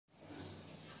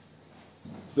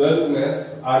12th maths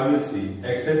RBSE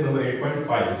exercise number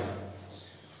 8.5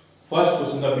 first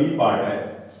question का B part है।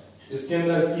 इसके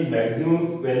अंदर इसकी मैक्सिमम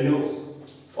वैल्यू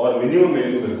और मिनिमम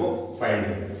वैल्यू मेरे को फाइंड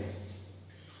करनी है।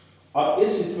 अब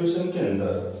इस सिचुएशन के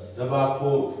अंदर जब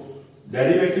आपको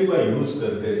डेरिवेटिव का यूज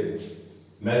करके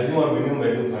मैक्सिमम और मिनिमम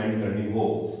वैल्यू फाइंड करनी हो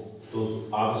तो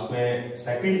आप इसमें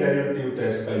सेकंड डेरिवेटिव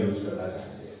टेस्ट का यूज करना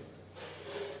चाहेंगे,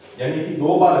 यानी कि दो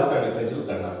बार इसका डिफरेंशियल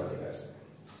करना पड़ेगा इसमें।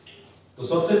 तो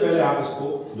सबसे पहले आप इसको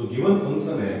जो गिवन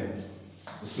फंक्शन है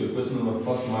उसको इक्वेशन नंबर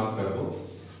फर्स्ट मार्क कर दो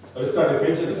और इसका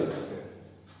डिफरेंशियल कर देते हैं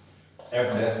f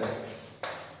डैश x।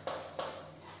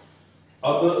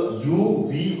 अब u,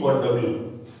 v और w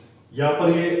यहां पर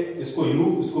ये इसको u,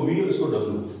 इसको v और इसको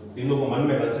w तीनों को मन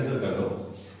में कंसीडर कर लो।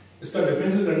 इसका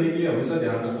डिफरेंशियल करने के लिए हमेशा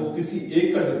ध्यान रखो किसी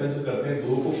एक का डिफरेंशियल करते हैं,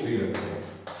 दो को फ्री रखते हैं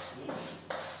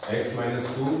x माइनस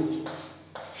 2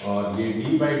 और ये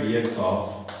d by D x of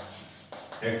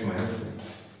x minus 3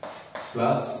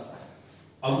 plus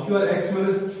अब की बार x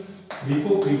माइनस 3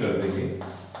 को फ्री कर देंगे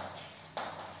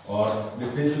और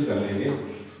डिफरेंशियल कर लेंगे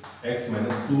x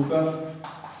माइनस 2 का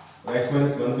और x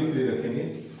माइनस 1 भी फ्री रखेंगे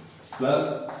प्लस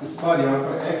इस बार यहां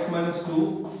पर x माइनस 2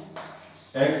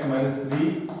 x माइनस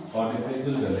 3 और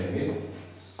डिफरेंशियल कर लेंगे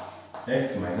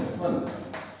x minus 1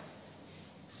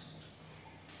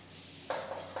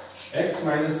 x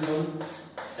minus 1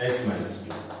 x minus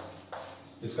 2।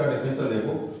 इसका डिफरेंशियल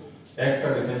देखो x का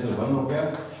डिफरेंशियल 1 हो गया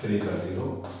 3 का 0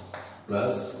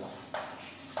 plus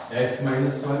x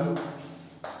minus 1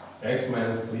 x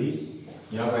minus 3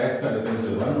 यहां पर x का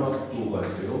डिफरेंशियल 1 और 2 का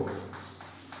 0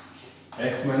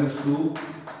 x minus 2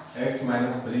 x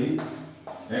minus 3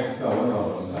 x का 1 और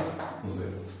 1 का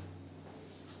 0।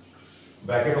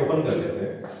 ब्रैकेट ओपन कर लेते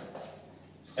हैं।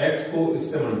 x को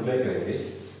इससे मल्टीप्लाई करेंगे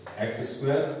x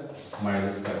स्क्वायर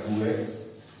माइनस का 2x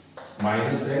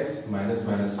minus x minus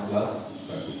minus plus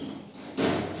का 2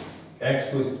 x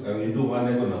को इंटू 1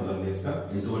 है तो मतलब इसका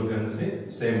इंटू 1 करने से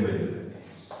सेम वैल्यू देते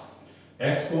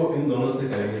हैं। x को इन दोनों से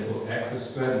करेंगे तो x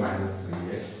square minus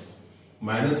 3x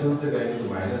minus 1 से करेंगे तो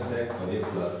माइनस x और ये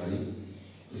प्लस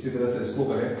 3। इसी तरह से इसको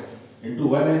करें इंटू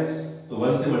 1 है तो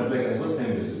 1 से मल्टीप्लाई करेंगे तो सेम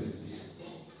वैल्यू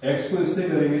x को इससे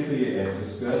करेंगे तो ये x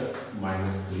square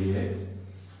minus 3x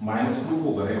minus 2 को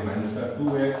करें माइनस का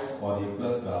 2x और ये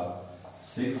प्लस का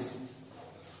 6।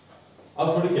 अब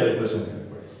थोड़ी कैलकुलेशन करनी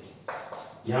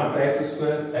पड़ेगी। यहां पर x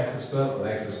स्क्वायर और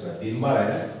x स्क्वायर 3 बार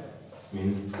है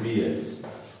मींस 3x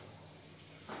स्क्वायर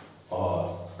और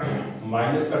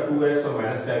माइनस का 2x और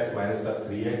माइनस का x माइनस का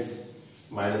 3x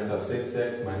माइनस का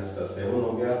 6x माइनस का 7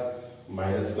 हो गया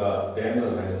माइनस का 10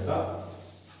 और माइनस का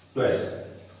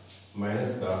 12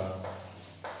 माइनस का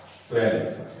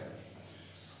 12x आ गया।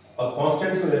 और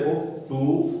कांस्टेंट्स में देखो 2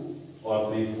 और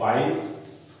 3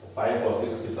 5 और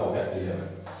 6 कितना हो गया 11।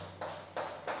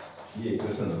 ये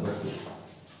इक्वेशन नंबर 2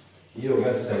 ये हो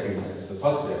गया सेकंड है तो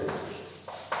फर्स्ट डेरिवेटिव।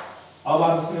 अब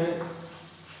आप इसमें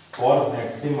फॉर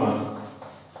मैक्सिमा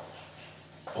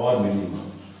और मिनिमा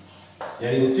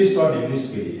यानी उच्चिष्ट और निम्निष्ट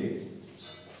के लिए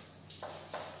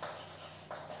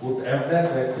put f dash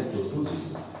x equal to 0।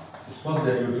 First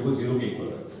derivative को 0 के इक्वल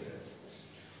रखते हैं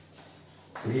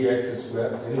 3x स्क्वायर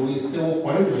यानी इससे वो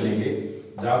पॉइंट मिलेंगे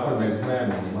जहां पर मैक्सिमा या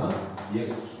मिनिमा ये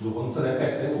जो फंक्शन है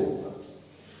x है वो होगा।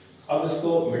 अब इसको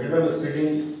मिडिल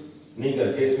स्प्लिटिंग नहीं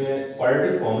करके इसमें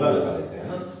क्वाड्रेटिक फॉर्मूला लगा लेते हैं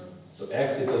ना। तो x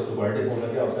equal to quadratic formula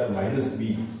क्या होता है माइनस b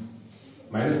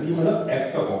मतलब x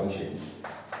का coefficient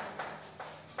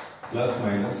plus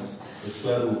minus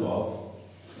square root of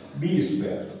b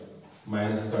square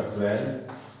minus का 12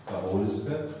 का होल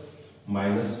स्क्वायर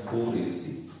माइनस 4ac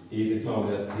ये कितना हो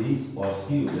गया 3 और c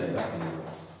हो जाएगा 3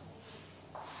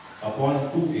 अपॉन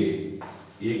 2a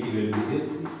a की वैल्यू है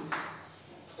 3।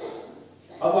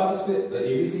 अब आप इस पे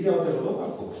abc क्या होता है बोलो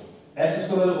आपको x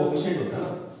स्क्वायर वाला कोएफिशिएंट होता है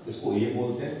ना, इसको a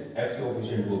बोलते हैं, x के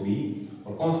कोएफिशिएंट को b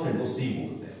और कांस्टेंट को c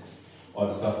बोलते हैं। और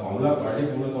इसका फार्मूला क्वाड्रेटिक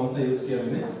फॉर्मूला कौन सा यूज किया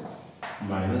मैंने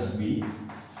minus b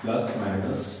plus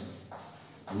minus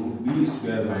root b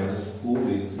square minus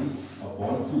 4ac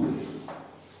upon 2a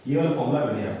ये वाला फॉर्मूला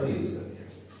मैंने यहां पर यूज कर दिया।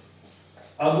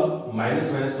 अब माइनस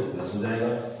माइनस तो प्लस हो जाएगा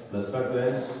प्लस का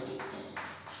 12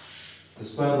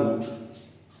 स्क्वायर रूट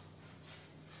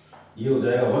ये हो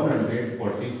जाएगा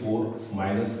 144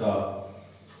 माइनस का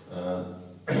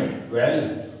 12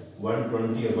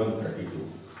 120 अपॉन 32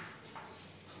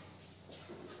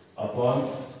 अपॉन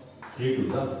 3 टू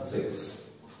द 6।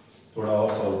 थोड़ा और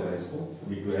सॉल्व करें इसको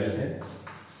भी 12 है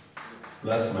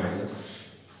प्लस माइनस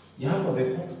यहां पर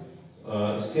देखो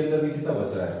इसके अंदर भी कितना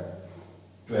बच रहा है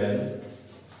 12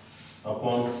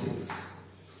 अपॉन 6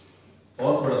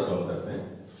 और थोड़ा सॉल्व करते हैं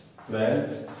 12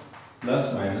 प्लस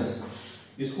माइनस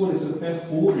इसको लिख सकते हैं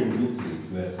 4 इंटू 3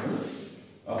 12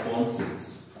 अपॉन 6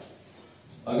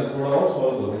 अगर थोड़ा और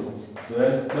सॉल्व करूं तो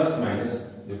प्लस माइनस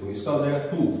देखो इसका हो जाएगा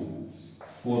 2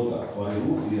 4 का और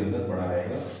रूट के अंदर पड़ा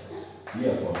रहेगा ये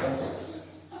अपॉन का 6।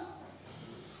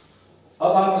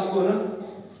 अब आप इसको ना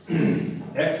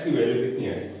x की वैल्यू कितनी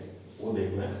है वो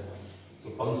देखना है, तो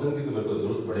फंक्शन की तो मेरे को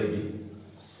जरूरत पड़ेगी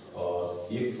और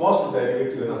ये फर्स्ट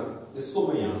डेरिवेटिव है ना इसको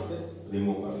मैं यहां से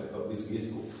रिमूव कर लेता हूं,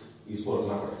 इसको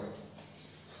रखना पड़ेगा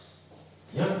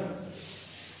यहां।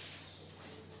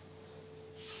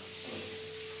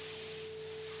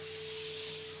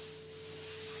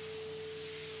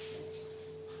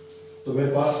 तो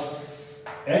मेरे पास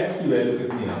x की वैल्यू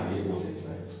कितनी आ रही है वो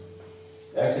देखना है।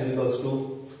 x इक्वल्स टू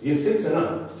ये 6 है ना,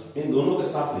 इन दोनों के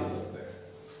साथ लिख सकते हैं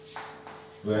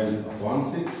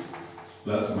 12/6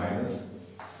 प्लस माइनस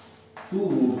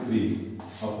 2√3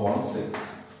 अपॉन 6।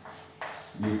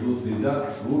 ये 2 3 जा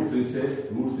 √3 से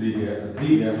 √3 गया तो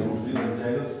 3 गया तो √3 बन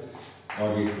जाएगा और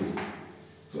ये 2।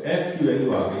 तो x की वैल्यू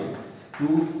आ गई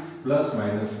 2 प्लस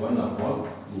माइनस 1 अपॉन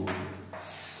 √3।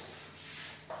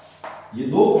 ये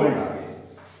दो पॉइंट आ गए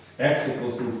x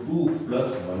equals to 2 plus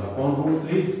 1 upon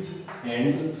 √3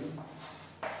 and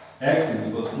x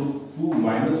equals to 2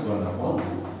 minus 1 upon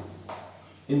 √3।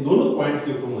 इन दोनों पॉइंट के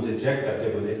ऊपर मुझे चेक करके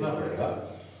हुए देखना पड़ेगा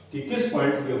कि किस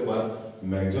पॉइंट के ऊपर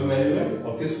मैक्सिमम वैल्यू है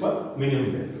और किस पर मिनिमम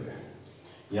वैल्यू है।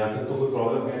 यहां तक तो कोई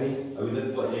प्रॉब्लम है नहीं, अभी तक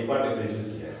तो एक बार डिफरेंशियल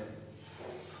किया है।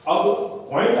 अब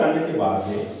पॉइंट आने के बाद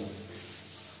में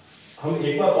हम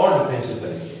एक बार और डिफरेंशियल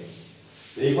करेंगे,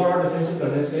 तो एक बार और डिफरेंशियल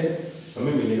करने से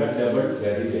हमें मिलेगा डबल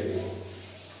डेरिवेटिव।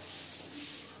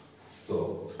 तो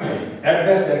f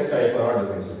डैश x का एक बार और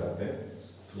डिफरेंशियल करते हैं,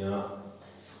 यहां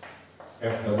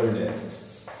f डबल डैश x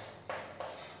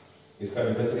इसका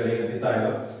डिफरेंशियल करेंगे कितना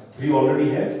आएगा 3 ऑलरेडी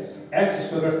है, x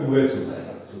स्क्वायर का 2x हो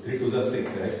जाएगा तो 3 2 जा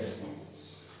 6x,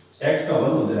 x का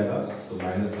 1 हो जाएगा तो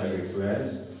माइनस का 12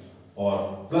 और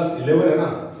प्लस 11 है ना,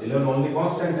 11 ओनली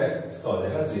कांस्टेंट है, इसका हो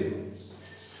जाएगा 0।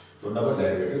 तो डबल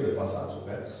डेरिवेटिव मेरे पास आ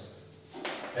चुका है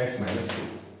x माइनस 2।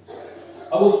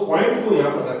 अब उस पॉइंट को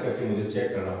यहां पर रख करके मुझे चेक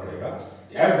करना पड़ेगा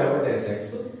कि f double dash x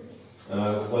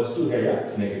positive है या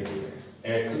नेगेटिव है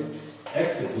eight x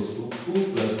equals to 2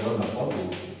 plus 1 upon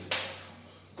 √3।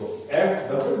 तो f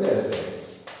double dash x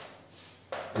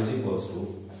is equals to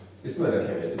इसमें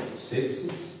रखें वैल्यू 6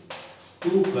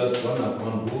 2 प्लस 1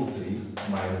 अपॉन √3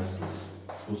 माइनस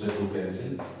 2 से 2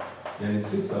 कैंसिल यानी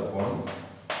 6 अपॉन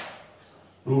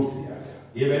 √3 आ गया।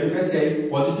 ये वैल्यू कैसे आई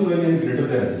पॉजिटिव वैल्यू यानी ग्रेटर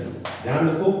देन 0। ध्यान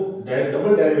रखो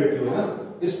डबल डेरिवेटिव है ना,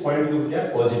 इस पॉइंट के ऊपर क्या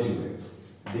पॉजिटिव है,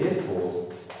 देयरफॉर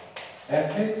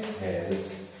fx हैज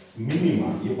मिनिमा,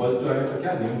 ये पॉजिटिव आने पर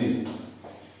क्या निम्नलिखित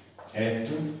eight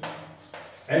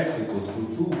x equals to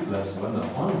 2 plus 1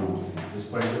 upon √3। इस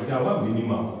पॉइंट पर क्या होगा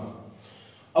मिनिमा होगा।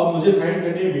 अब मुझे फाइंड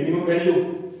करनी है minimum value.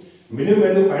 Minimum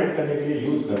value find करने के लिए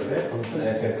यूज करते हैं फंक्शन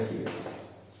fx की।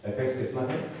 fx कितना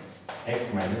है x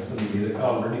माइनस 1 दे रखा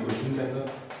ऑलरेडी क्वेश्चन के अंदर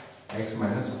x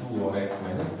माइनस 2 और x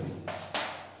माइनस 3।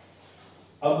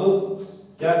 अब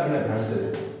क्या करना है ध्यान से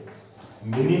देखो,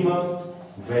 मिनिमम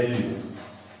वैल्यू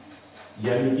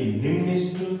यानी कि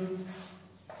निम्नलिखित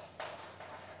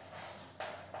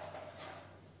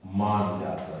मान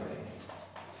ज्ञात कर रहे हैं।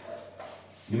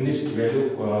 निम्नलिखित वैल्यू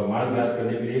मान ज्ञात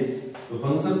करने के लिए तो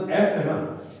फंक्शन f है ना,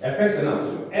 fx है ना,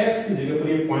 उसको x की जगह पर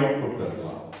ये पॉइंट पुट कर दो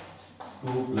आप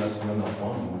 2 plus 1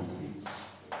 upon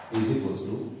 √3 is equals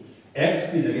to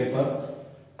x की जगह पर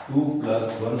 2 प्लस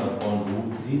 1 अपॉन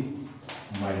 √3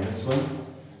 माइनस 1,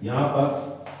 यहां पर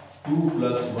 2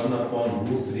 प्लस 1 अपॉन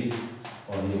 √3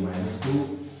 और ये माइनस 2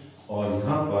 और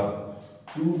यहां पर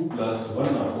 2 प्लस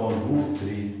 1 अपॉन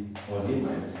 √3 और ये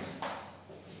माइनस 3।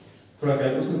 थोड़ा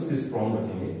कैलकुलेशन स्किल स्ट्रॉन्ग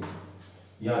रखेंगे।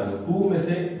 यहां 2 में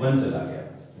से 1 चला गया,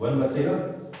 1 बचेगा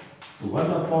तो 1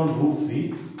 अपॉन √3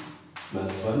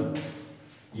 प्लस 1,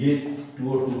 ये 2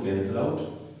 और 2 कैंसिल आउट,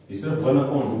 सिर्फ 1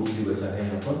 अपॉन √3 बचा है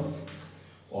यहां पर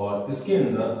और इसके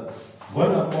अंदर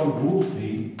 1 अपॉन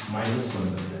 √3 माइनस 1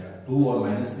 बच जाएगा, 2 और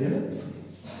माइनस 3 है इसलिए।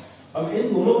 अब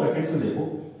इन दोनों ब्रैकेट्स में देखो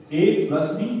a प्लस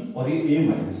b और ये a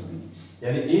माइनस b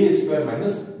यानी a square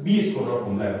minus b square का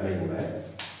फॉर्मूला अप्लाई हो रहा है।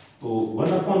 तो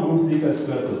 1 अपॉन √3 का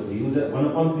स्क्वायर तो 3 हो जाएगा, 1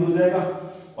 अपॉन 3 हो जाएगा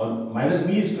और माइनस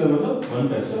b स्क्वायर मतलब 1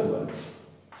 का स्क्वायर 1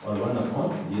 और 1 अपॉन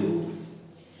ये √3।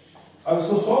 अब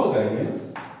इसको सॉल्व करेंगे ना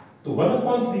तो 1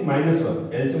 अपॉन 3 माइनस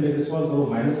 1 एलसीएम लेके सॉल्व करो,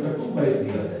 माइनस का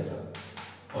 2/3 आ जाएगा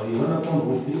और ये 1 अपॉन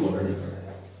 √3 ऑलरेडी पड़ा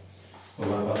है तो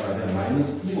हमारे पास आ गया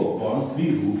 -2 अपॉन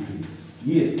 3√3।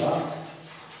 ये इसका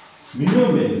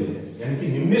मिनिमम वैल्यू है यानी कि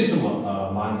निम्नलिखित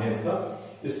मान है इसका,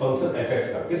 इस फंक्शन fx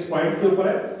का। किस पॉइंट के ऊपर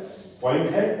है, पॉइंट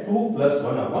है 2 प्लस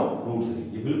 1 अपॉन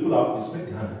 √3। ये बिल्कुल आप इसमें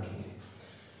ध्यान रखेंगे,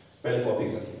 पहले कॉपी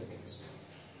कर लेंगे इसको।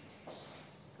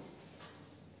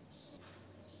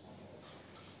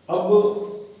 अब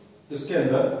इसके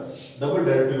अंदर डबल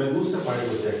डेरिवेटिव में दूसरे पॉइंट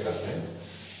को चेक करते हैं।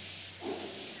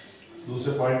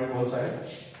 दूसरे पॉइंट कौन सा है?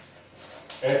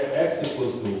 Eight x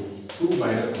equals to 2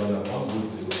 minus 1 upon root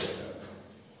 3 check करते हैं।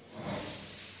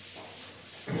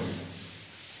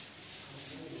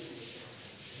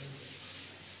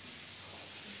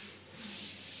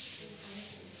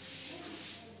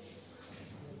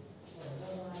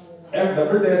 f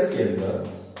डबल डैश के अंदर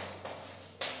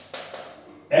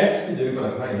x की जगह पर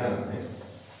रखना है, यहां रखते हैं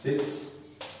 6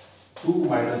 2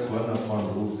 minus 1 upon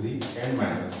root 3 and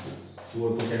minus 2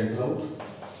 और तो कैंसिल आउट,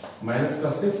 माइनस का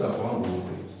 6 अपॉन रूट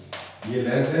 3, ये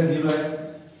लेस देन 0 है।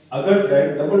 अगर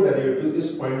डबल डेरिवेटिव इस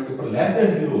पॉइंट के ऊपर लेस देन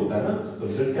 0 होता है ना, तो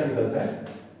रिजल्ट क्या निकलता है?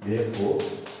 Therefore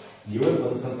given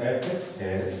function fx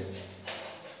has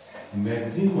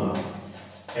maxima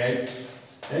eight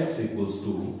x equals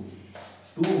to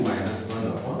 2 minus 1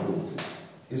 upon root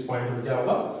 3। इस पॉइंट में क्या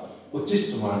होगा? उच्चिष्ट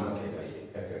मान रखेगा ये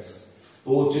fx। तो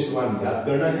उच्चिष्ट मान ज्ञात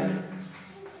करना है,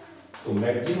 तो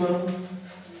maximum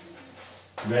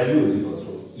value is equals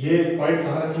to, ये पॉइंट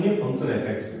कहां रखेंगे? फंक्शन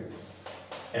fx में,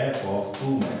 f of 2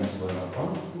 minus 1 upon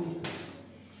root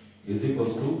 3 is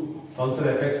equals to function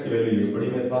fx की वैल्यू ये पड़ी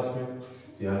मेरे पास में,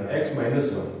 यानी x माइनस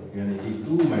 1 यानी कि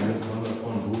 2 माइनस 1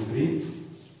 अपॉन रूट 3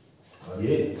 और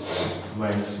ये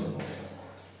माइनस 1 हो गया।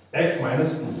 x माइनस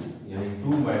 2 यानी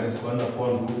 2 माइनस 1 अपॉन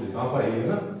रूट 3 कहां पर आएगा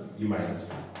ना? ये माइनस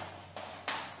 2।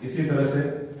 इसी तरह से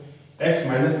x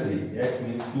minus 3, x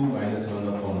means 2 minus 1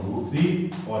 upon root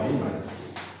 3 और ये माइनस 3,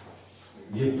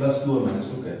 ये प्लस 2 और minus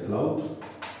 2 cancel out.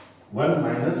 1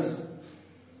 minus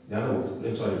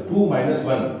sorry 2 minus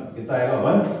 1 कितना आएगा?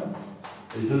 1,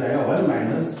 रिजल्ट आएगा 1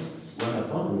 माइनस 1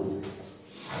 अपॉन रूट 3।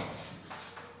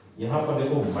 यहां पर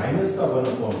देखो माइनस का 1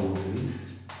 अपॉन रूट 3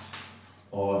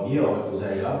 और ये हो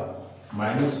जाएगा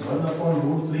माइनस 1 अपॉन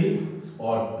रूट 3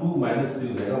 और 2 माइनस 3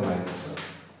 हो जाएगा माइनस 1।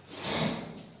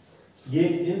 ये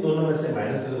इन दोनों में से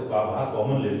माइनस है तो बाहर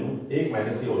कॉमन ले लूं, एक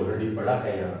माइनस ये ऑलरेडी पड़ा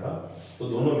है यहाँ का, तो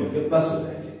दोनों मिलकर प्लस हो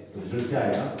जाएंगे। तो रिजल्ट क्या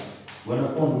आएगा? 1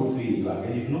 अपॉन रूट 3 आगे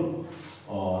लिख लो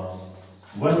और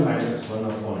 1 माइनस 1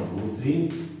 अपॉन रूट 3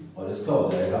 और इसका हो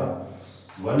जाएगा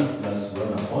 1 प्लस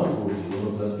 1 अपॉन रूट 3,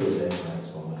 दोनों प्लस के हो जाएंगे माइनस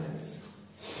कॉमन लेने से।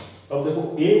 अब देखो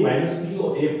a माइनस b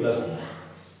और a प्लस b,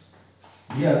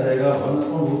 ये आ जाएगा 1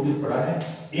 अपॉन रूट 3 पड़ा है,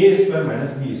 a square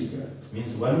minus b square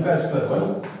means 1 का स्क्वायर 1,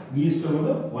 b स्क्वायर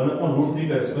मतलब 1 अपॉन रूट 3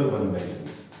 का स्क्वायर 1 बाई 2।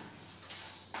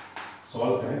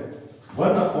 सॉल्व करें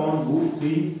 1 अपॉन रूट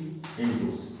 3 इंटू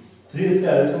 3, इसका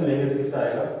एलसीएम लेंगे तो कितना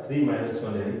आएगा? 3 माइनस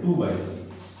 1 यानी 2 बाई 3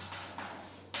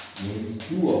 मीन्स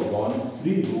 2 अपॉन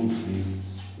 3 रूट 3।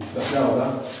 इसका क्या होगा?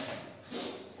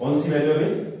 कौन सी वैल्यू है?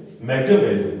 Maximum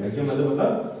value. मैक्सिमम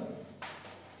मतलब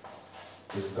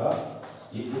इसका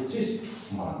ये उच्चिष्ट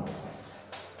मान होगा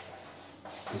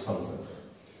इस फंक्शन का।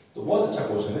 तो बहुत अच्छा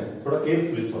क्वेश्चन है, थोड़ा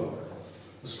केयरफुली सॉल्व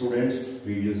करें। स्टूडेंट्स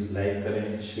वीडियोस लाइक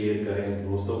करें, शेयर करें,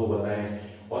 दोस्तों को बताएं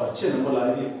और अच्छे नंबर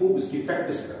लाने के लिए खूब इसकी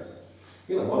प्रैक्टिस करें।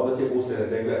 ठीक है ना? बहुत बच्चे पूछते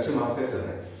रहते हैं कि अच्छे मार्क्स कैसे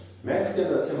लाएं। मैथ्स के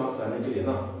अंदर अच्छे मार्क्स लाने के लिए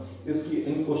ना इसकी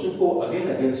इन क्वेश्चन को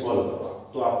अगेन अगेन सॉल्व करो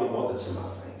तो आपके बहुत अच्छे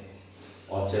मार्क्स आएंगे।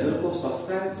 और चैनल को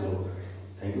सब्सक्राइब जरूर करें।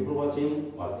 Thank you for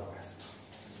watching, all the best.